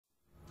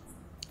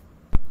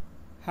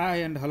Hi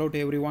and hello to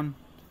everyone.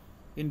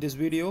 In this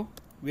video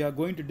we are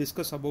going to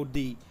discuss about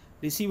the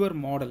receiver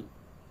model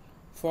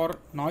for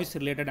noise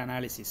related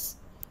analysis.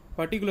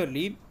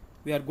 Particularly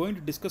we are going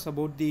to discuss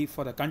about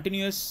for the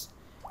continuous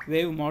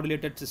wave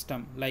modulated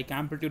system like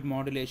amplitude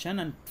modulation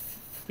and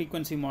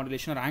frequency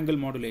modulation or angle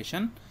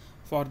modulation.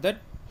 For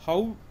that,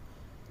 how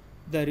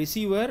the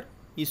receiver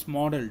is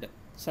modeled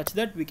such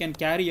that we can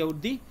carry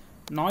out the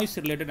noise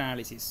related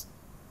analysis.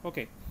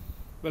 Okay,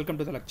 welcome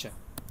to the lecture.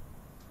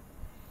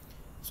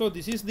 So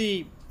this is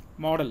the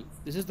model,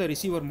 this is the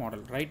receiver model,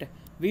 right?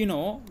 We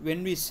know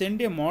when we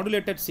send a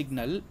modulated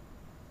signal,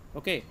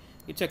 okay,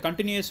 it's a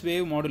continuous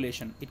wave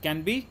modulation. It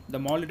can be, the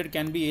modulator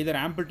can be either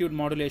amplitude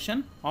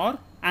modulation or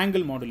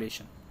angle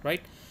modulation,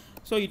 right?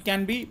 So it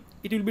will be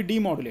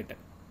demodulated,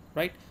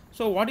 right?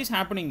 So what is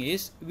happening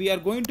is we are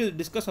going to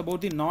discuss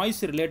about the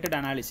noise related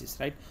analysis,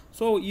 right?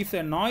 So if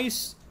a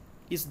noise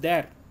is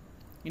there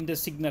in the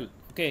signal,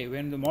 okay,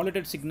 when the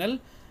modulated signal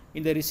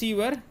in the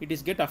receiver, it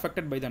is get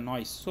affected by the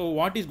noise. So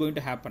what is going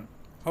to happen?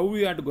 How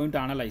we are going to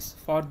analyze?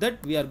 For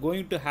that we are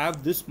going to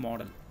have this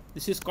model.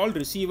 This is called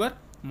receiver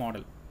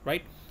model,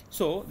 right?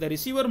 So the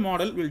receiver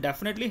model will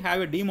definitely have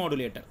a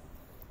demodulator,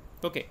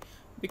 okay,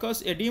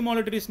 because a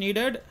demodulator is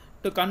needed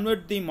to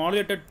convert the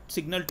modulated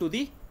signal to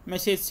the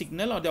message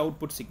signal or the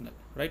output signal,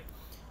 right?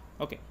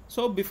 Okay,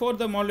 so before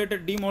the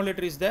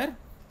demodulator is there,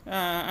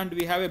 and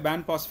we have a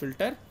band pass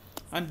filter,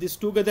 and this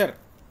together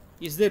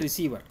is the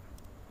receiver,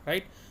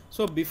 right?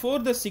 So before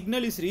the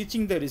signal is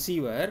reaching the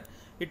receiver,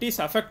 it is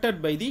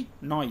affected by the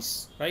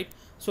noise, right?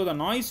 So the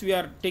noise we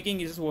are taking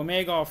is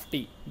omega of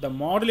t. The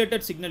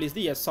modulated signal is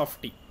the s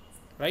of t,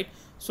 right?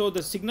 So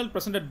the signal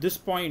present at this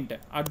point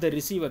at the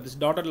receiver, this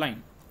dotted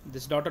line,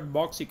 this dotted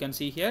box you can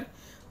see here,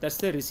 that's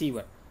the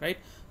receiver, right?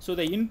 So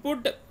the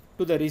input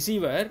to the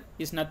receiver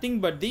is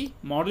nothing but the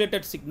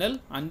modulated signal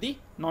and the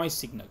noise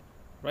signal,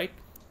 right?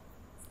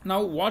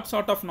 Now what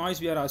sort of noise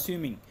we are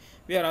assuming?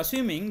 We are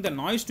assuming the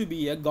noise to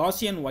be a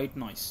Gaussian white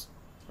noise,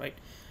 right?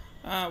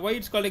 Why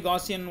it's called a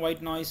Gaussian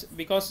white noise?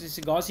 Because it's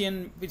a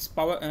Gaussian, its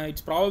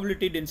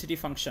probability density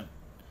function,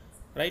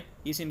 right,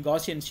 is in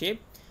Gaussian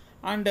shape,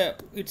 and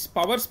its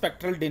power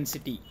spectral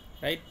density,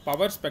 right,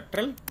 power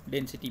spectral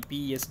density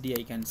PSD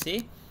I can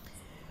say,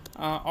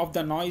 of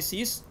the noise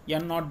is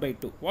n0 by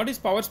 2. What is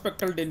power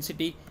spectral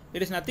density?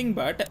 It is nothing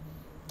but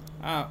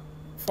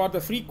for the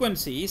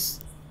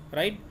frequencies,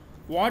 right,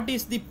 what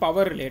is the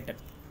power related?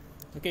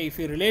 Okay, if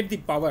you relate the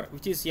power,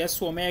 which is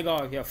s omega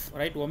of f,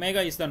 right, omega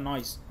is the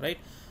noise, right?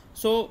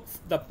 So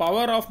the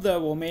power of the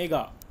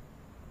omega,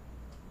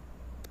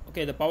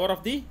 okay, the power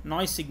of the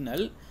noise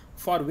signal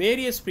for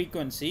various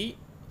frequency,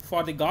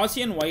 for the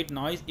Gaussian white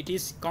noise it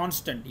is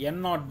constant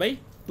n0 by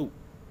 2,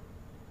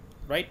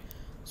 right?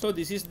 So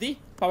this is the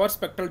power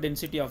spectral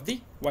density of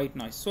the white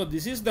noise. So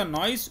this is the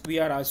noise we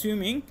are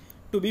assuming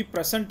to be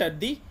present at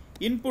the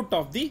input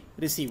of the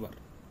receiver,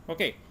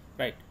 okay,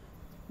 right?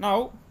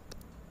 Now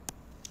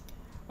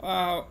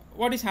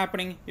what is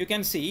happening? You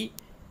can see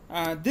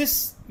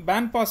this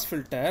band pass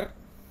filter,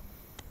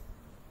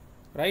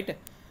 right,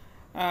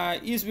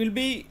 will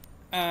be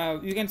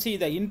you can see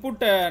the input,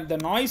 the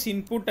noise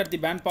input at the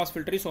band pass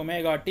filter is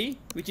omega t,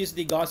 which is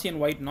the Gaussian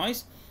white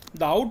noise.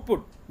 The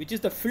output, which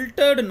is the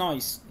filtered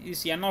noise,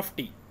 is n of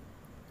t.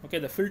 Okay,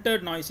 the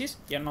filtered noise is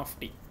n of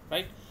t,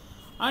 right?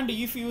 And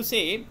if you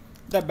say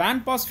the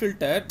band pass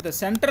filter, the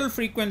central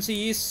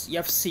frequency is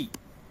fc,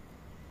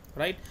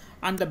 right,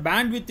 and the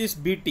bandwidth is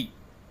bt.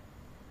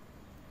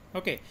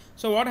 Okay,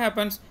 so what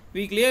happens?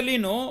 We clearly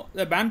know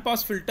the band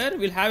pass filter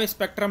will have a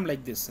spectrum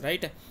like this,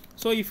 right?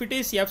 So if it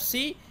is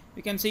fc,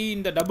 you can see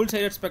in the double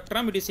sided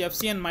spectrum it is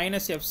fc and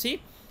minus fc.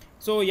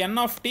 So n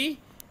of t,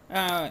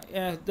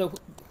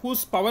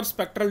 whose power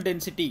spectral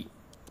density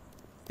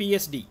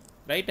PSD,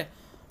 right,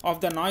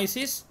 of the noise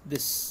is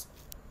this,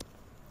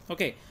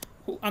 okay,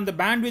 and the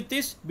bandwidth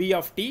is b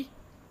of t,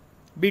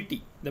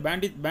 bt, the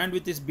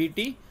bandwidth is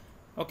bt,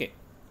 okay,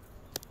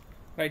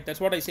 right? That's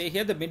what I say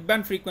here. The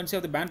midband frequency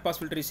of the band pass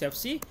filter is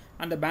fc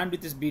and the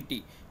bandwidth is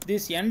bt.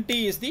 This nt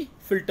is the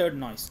filtered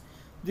noise.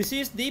 This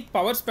is the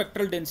power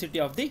spectral density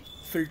of the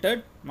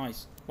filtered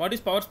noise. What is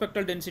power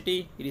spectral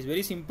density? It is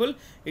very simple.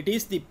 It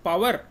is the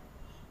power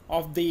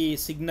of the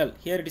signal.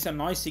 Here it is a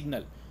noise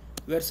signal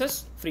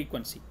versus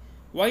frequency.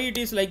 Why it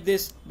is like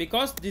this?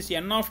 Because this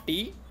n of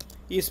t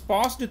is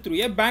passed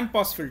through a band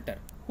pass filter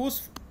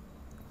whose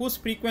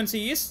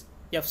frequency is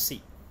fc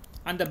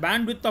and the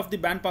bandwidth of the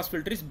band pass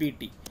filter is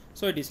bt.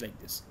 So it is like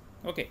this,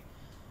 okay.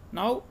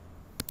 Now,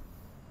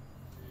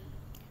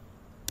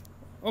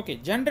 okay,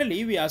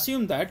 generally we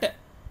assume that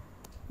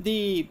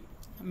the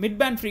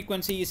midband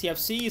frequency is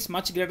fc is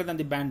much greater than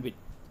the bandwidth,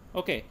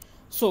 okay.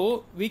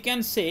 So we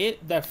can say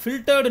the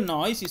filtered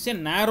noise is a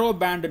narrow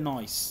band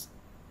noise,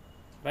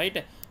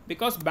 right,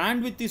 because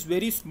bandwidth is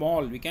very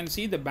small. We can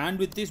see the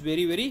bandwidth is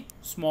very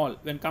small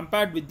when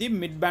compared with the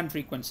midband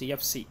frequency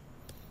fc,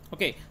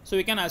 okay. So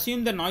we can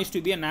assume the noise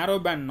to be a narrow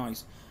band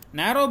noise.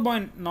 Narrow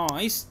band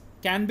noise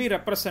can be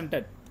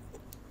represented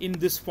in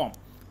this form.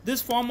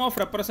 This form of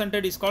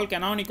represented is called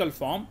canonical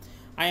form.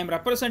 I am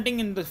representing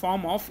in the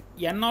form of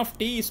n of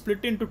t is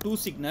split into two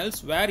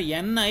signals where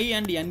ni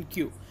and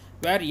nq,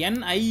 where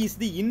ni is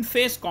the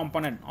in-phase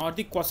component or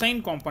the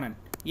cosine component,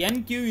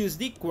 nq is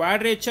the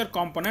quadrature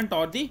component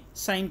or the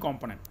sine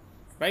component,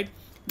 right?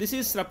 This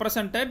is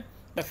represented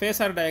the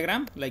phasor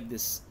diagram like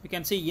this. You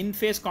can see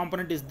in-phase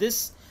component is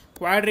this,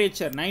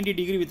 quadrature 90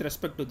 degree with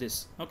respect to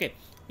this. Okay,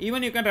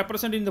 even you can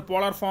represent in the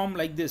polar form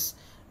like this,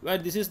 where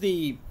this is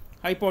the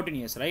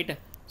hypotenuse, right?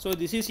 So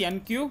this is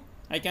nq.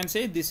 I can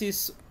say this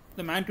is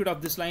the magnitude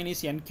of this line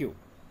is nq.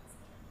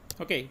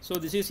 Okay, so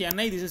this is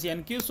ni, this is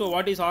nq. So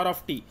what is r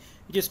of t?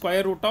 Which is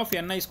square root of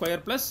ni square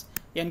plus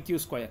nq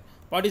square.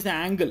 What is the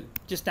angle?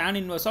 Which is tan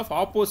inverse of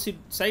opposite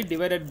side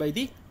divided by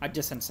the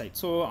adjacent side.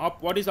 So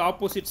what is the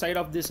opposite side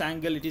of this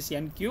angle? It is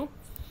nq.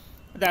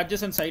 The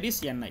adjacent side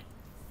is ni.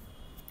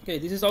 Okay,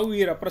 this is how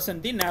we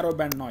represent the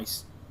narrowband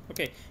noise.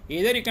 Okay,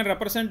 either you can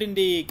represent in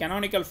the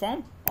canonical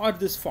form or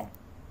this form,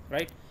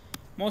 right?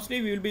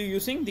 Mostly we will be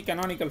using the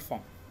canonical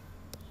form.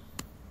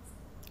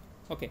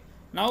 Okay,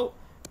 now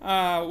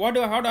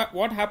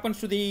what happens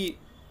to the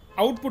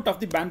output of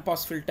the band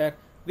pass filter?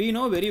 We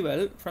know very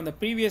well from the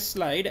previous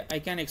slide. I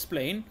can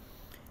explain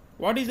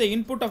what is the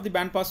input of the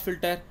band pass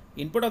filter.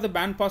 Input of the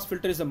band pass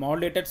filter is a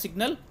modulated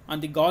signal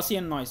and the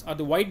Gaussian noise or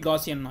the white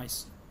Gaussian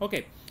noise.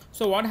 Okay,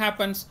 so what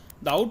happens?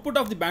 The output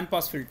of the band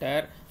pass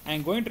filter I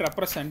am going to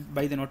represent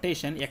by the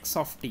notation x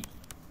of t.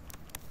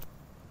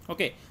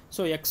 Okay,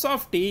 so x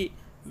of t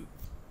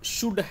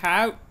should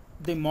have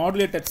the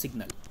modulated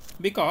signal,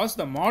 because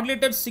the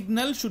modulated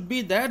signal should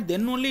be there,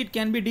 then only it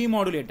can be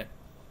demodulated.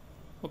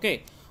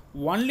 Okay,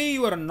 only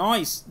your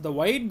noise, the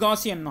white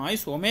Gaussian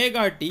noise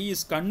omega t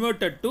is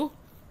converted to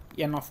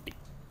n of t,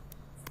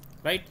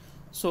 right?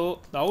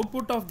 So the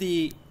output of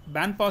the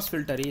band pass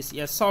filter is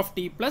s of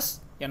t plus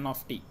n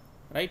of t,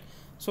 right?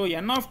 So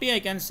n of t, I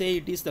can say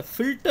it is the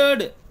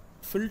filtered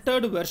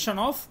version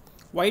of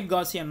white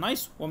Gaussian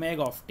noise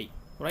omega of t,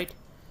 right?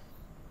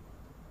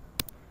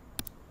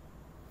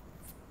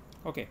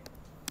 Okay,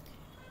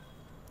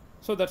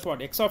 so that's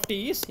what x of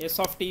t is, s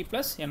of t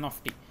plus n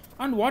of t.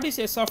 And what is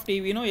s of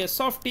t? We know s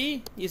of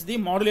t is the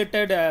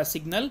modulated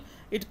signal.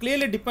 It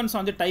clearly depends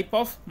on the type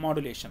of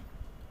modulation,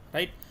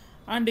 right?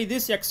 And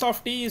this x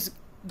of t is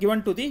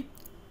given to the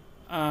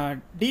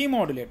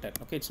demodulator.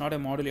 Okay, it's not a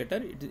modulator,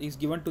 it is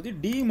given to the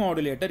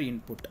demodulator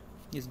input.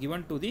 Is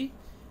given to the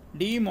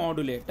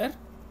demodulator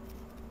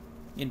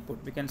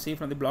input. We can see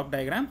from the block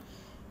diagram,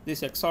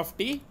 this x of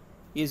t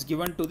is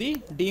given to the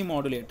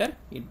demodulator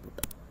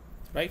input,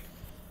 right?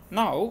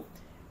 Now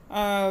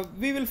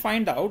we will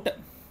find out,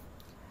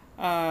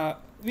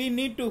 we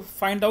need to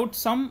find out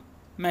some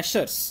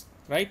measures,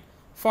 right?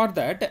 For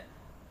that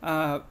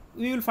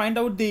we will find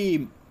out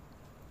the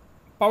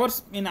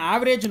powers in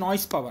average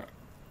noise power.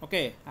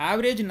 Okay,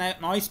 average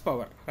noise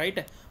power,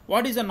 right?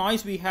 What is the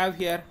noise we have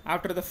here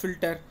after the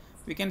filter?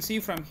 We can see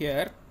from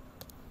here,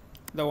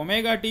 the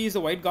omega t is the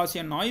white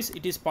Gaussian noise.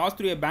 It is passed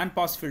through a band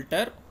pass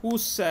filter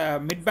whose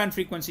mid-band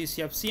frequency is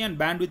fc and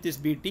bandwidth is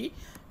bt,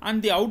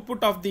 and the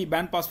output of the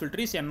band pass filter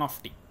is n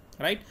of t,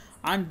 right?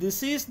 And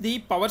this is the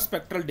power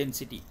spectral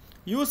density.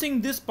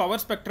 Using this power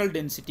spectral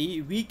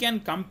density, we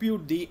can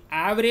compute the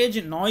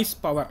average noise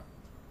power.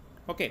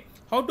 Okay,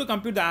 how to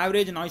compute the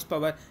average noise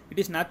power? It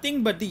is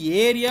nothing but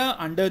the area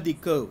under the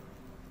curve.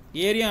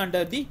 Area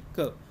under the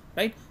curve,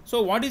 right?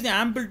 So what is the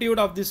amplitude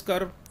of this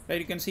curve? Right,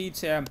 you can see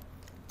it's a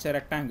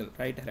rectangle,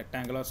 right? A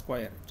rectangle or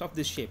square. It's of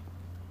this shape.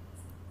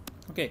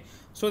 Okay,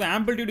 so the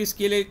amplitude is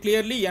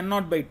clearly n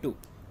naught by 2.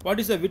 What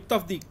is the width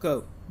of the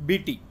curve?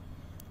 bt,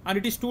 and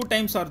it is 2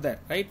 times are there,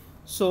 right?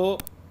 So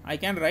I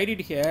can write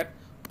it here,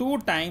 2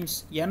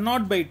 times n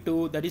naught by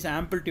 2, that is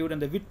amplitude,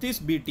 and the width is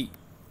bt.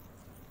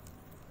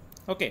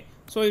 Okay,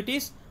 so it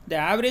is the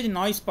average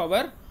noise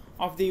power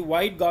of the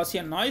white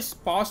Gaussian noise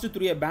passed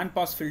through a band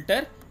pass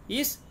filter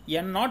is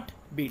n naught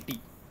bt.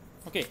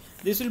 Okay,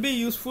 this will be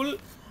useful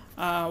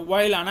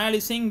while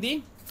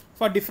analyzing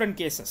for different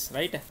cases,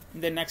 right?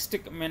 In the next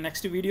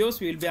videos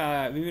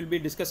we will be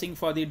discussing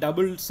for the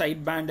double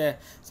sideband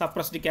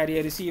suppressed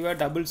carrier receiver,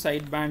 double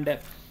sideband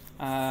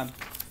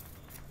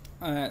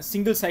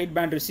single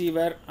sideband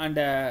receiver,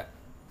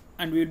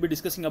 and we will be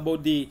discussing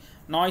about the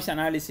noise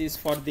analysis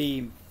for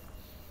the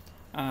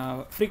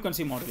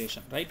frequency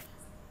modulation, right?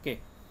 Okay,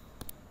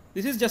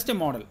 this is just a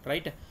model,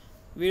 right?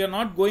 We are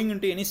not going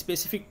into any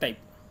specific type,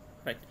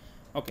 right?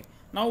 Okay,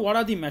 now what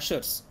are the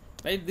measures,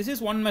 right? This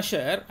is one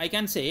measure. I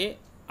can say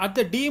at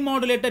the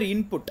demodulator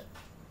input,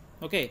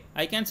 okay,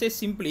 I can say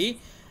simply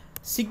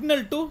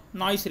signal to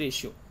noise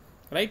ratio,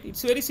 right?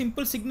 It's very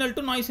simple, signal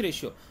to noise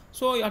ratio.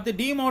 So at the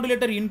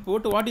demodulator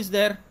input, what is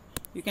there?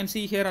 You can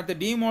see here at the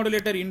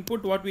demodulator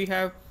input what we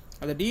have.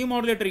 At the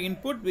demodulator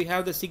input we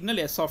have the signal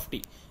s of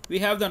t, we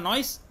have the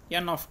noise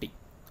n of t,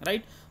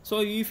 right?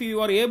 So if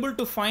you are able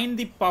to find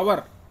the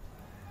power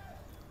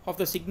of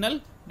the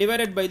signal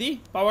divided by the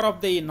power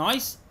of the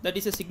noise, that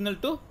is a signal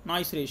to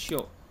noise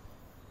ratio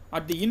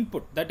at the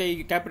input, that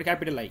is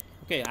capital I.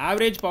 Okay,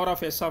 average power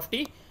of s of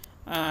t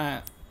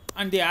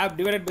and the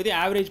divided by the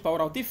average power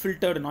of the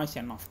filtered noise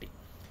n of t.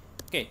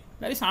 Okay,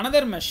 there is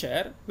another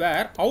measure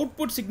where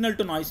output signal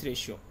to noise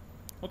ratio.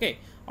 Okay,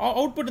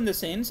 output in the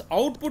sense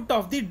output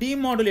of the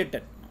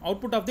demodulated,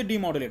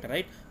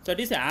 right? So it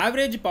is the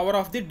average power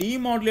of the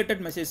demodulated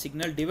message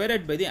signal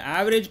divided by the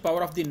average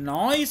power of the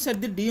noise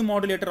at the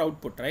demodulator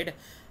output, right?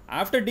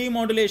 After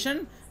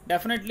demodulation,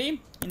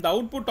 definitely in the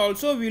output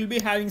also we will be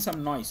having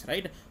some noise,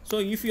 right? So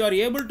if you are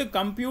able to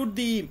compute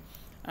the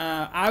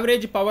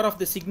average power of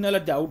the signal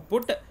at the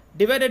output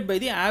divided by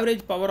the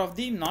average power of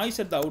the noise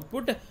at the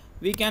output,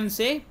 we can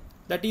say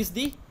that is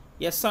the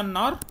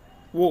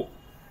SNRO.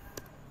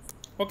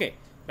 Okay,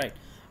 right.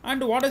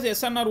 And what is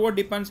SNRO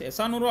depends?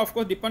 SNRO of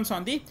course depends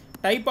on the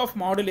type of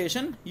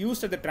modulation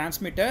used at the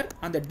transmitter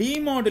and the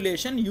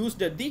demodulation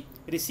used at the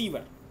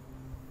receiver.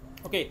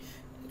 Okay,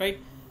 right.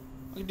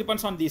 It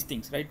depends on these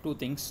things, right? Two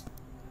things.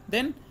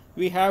 Then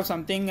we have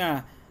something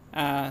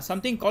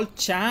called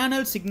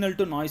channel signal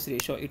to noise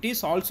ratio. It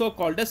is also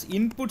called as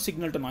input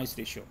signal to noise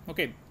ratio.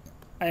 Okay,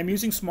 I am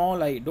using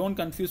small I. Don't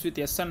confuse with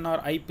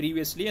SNRI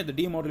previously and the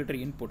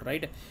demodulatory input,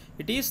 right?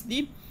 It is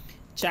the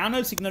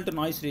channel signal to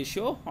noise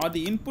ratio or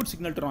the input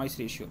signal to noise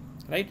ratio,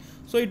 right?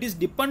 So it is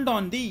depend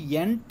on the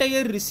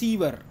entire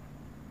receiver,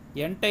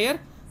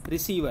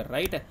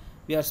 right?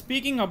 We are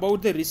speaking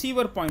about the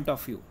receiver point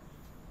of view.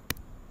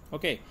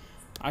 Okay,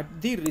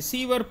 at the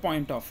receiver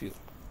point of view,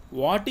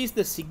 what is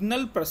the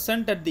signal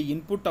present at the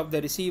input of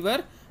the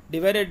receiver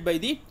divided by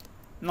the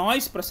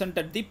noise present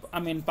at the,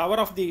 power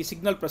of the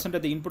signal present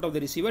at the input of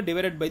the receiver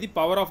divided by the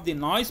power of the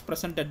noise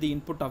present at the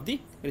input of the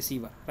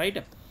receiver,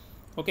 right?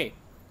 Okay,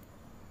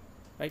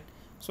 right.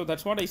 So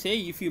that's what I say.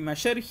 If you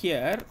measure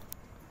here,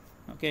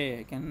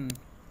 okay,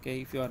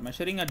 if you are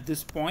measuring at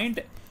this point,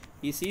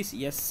 this is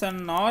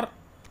SNR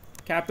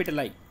capital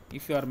I.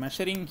 If you are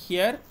measuring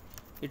here,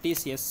 it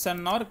is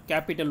SNR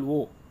capital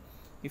O.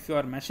 If you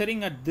are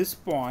measuring at this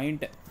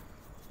point,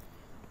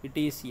 it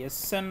is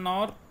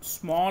SNR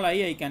small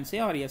I can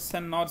say, or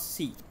SNR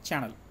C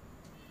channel.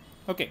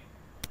 Okay,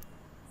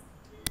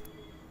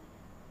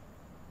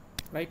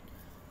 right.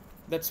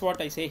 That's what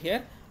I say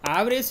here.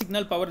 Average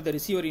signal power at the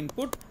receiver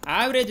input,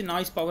 average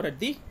noise power at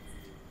the,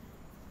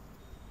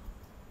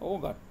 oh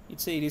god,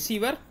 it's a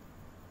receiver,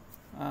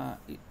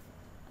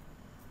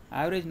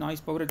 average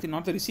noise power at the,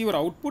 not the receiver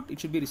output, it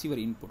should be receiver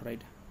input,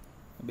 right?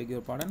 I beg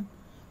your pardon,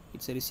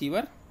 it's a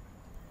receiver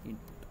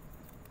input.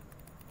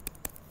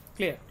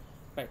 Clear?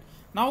 Right.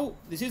 Now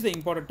this is the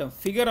important term,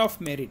 figure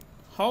of merit.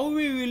 How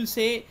we will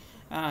say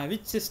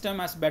which system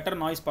has better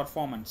noise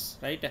performance,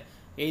 right?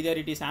 Either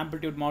it is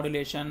amplitude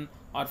modulation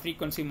or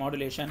frequency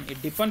modulation. It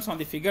depends on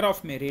the figure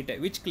of merit,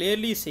 which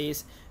clearly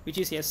says which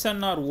is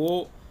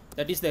SNRO,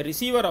 that is the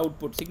receiver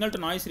output, signal to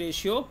noise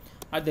ratio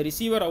at the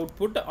receiver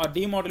output or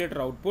demodulator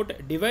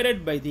output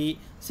divided by the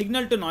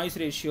signal to noise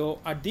ratio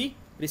at the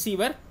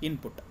receiver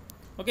input.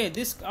 Okay,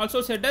 this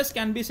also said as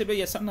can be said by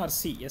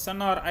SNRC.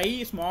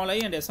 SNRI small I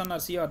and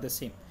SNRC are the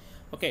same.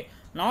 Okay,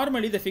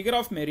 normally the figure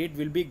of merit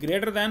will be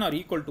greater than or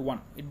equal to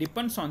 1. It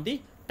depends on the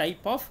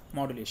type of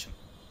modulation,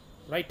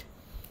 right?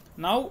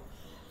 Now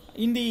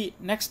in the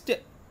next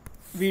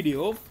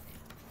video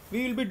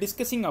we will be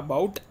discussing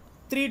about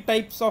 3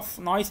 types of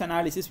noise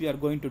analysis we are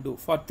going to do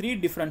for 3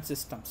 different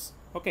systems.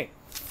 Okay,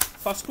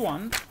 first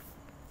one,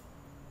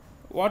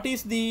 what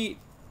is the,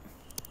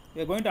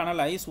 we are going to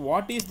analyze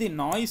what is the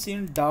noise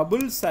in double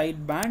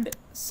sideband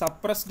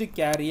suppressed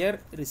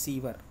carrier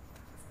receiver,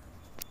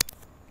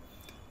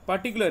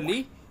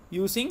 particularly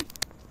using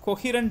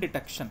coherent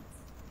detection.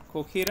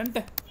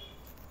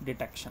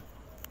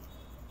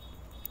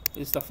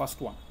 Is the first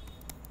one.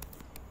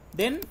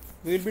 Then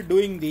we will be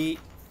doing the,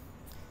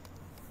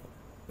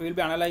 we will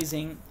be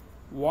analyzing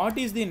what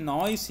is the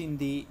noise in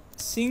the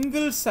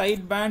single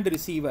sideband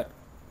receiver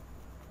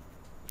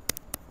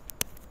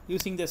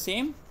using the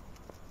same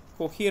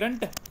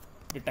coherent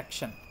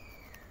detection.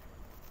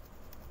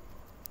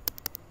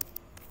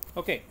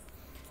 Okay,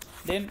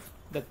 then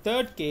the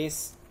third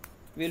case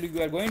we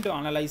are going to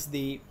analyze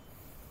the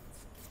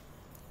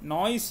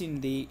noise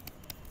in the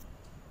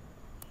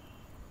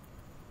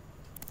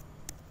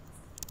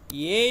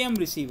AM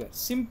receiver,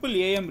 simple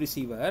AM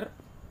receiver.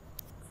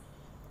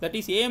 That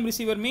is, AM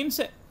receiver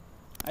means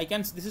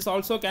this is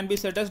also can be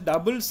said as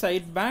double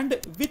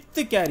sideband with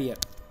the carrier.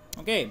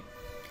 Okay,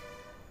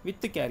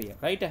 with the carrier,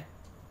 right?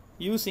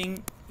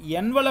 Using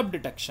envelope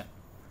detection.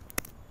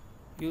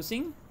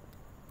 Okay,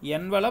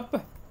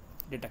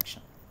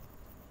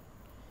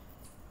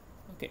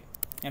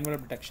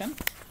 envelope detection.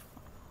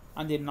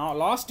 And the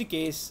last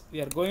case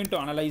we are going to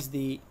analyze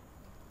the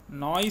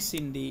noise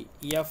in the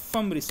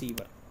FM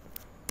receiver.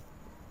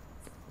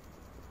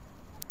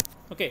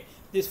 Okay,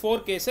 these 4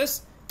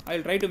 cases I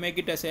will try to make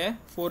it as a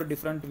 4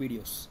 different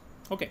videos.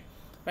 Okay,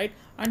 right?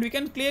 And we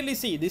can clearly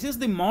see this is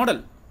the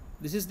model.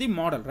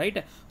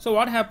 Right? So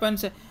what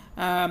happens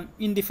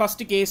in the first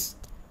case?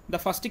 The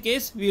first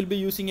case we will be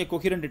using a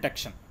coherent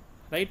detection,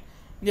 right?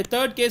 In the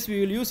third case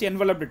we will use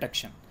envelope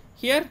detection.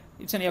 Here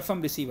it's an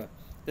FM receiver.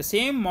 The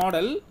same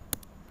model,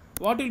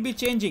 what will be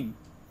changing?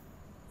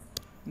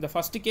 In the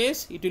first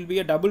case it will be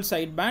a double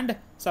sideband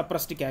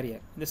suppressed carrier.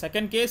 In the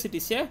second case it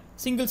is a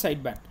single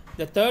sideband.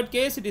 The third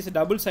case, it is a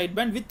double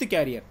sideband with the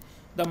carrier.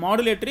 The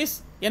modulator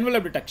is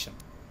envelope detection.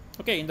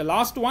 Okay, in the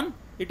last one,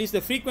 it is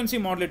the frequency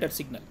modulated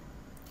signal.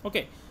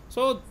 Okay,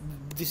 so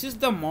this is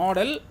the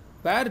model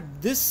where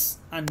this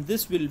and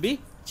this will be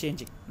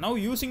changing. Now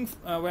using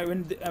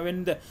when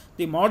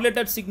the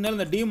modulated signal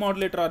and the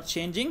demodulator are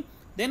changing,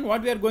 then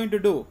what we are going to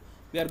do?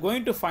 We are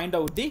going to find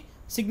out the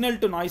signal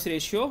to noise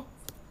ratio,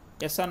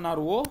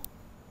 SNRO,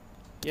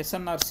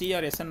 SNRC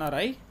or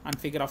SNRI, and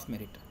figure of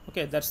merit.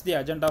 Okay, that's the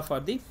agenda for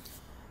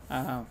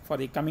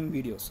the coming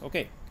videos.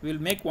 Okay, we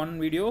will make one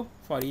video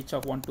for each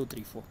of 1, 2,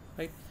 3, 4.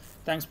 Right.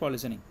 Thanks for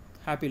listening.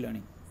 Happy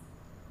learning.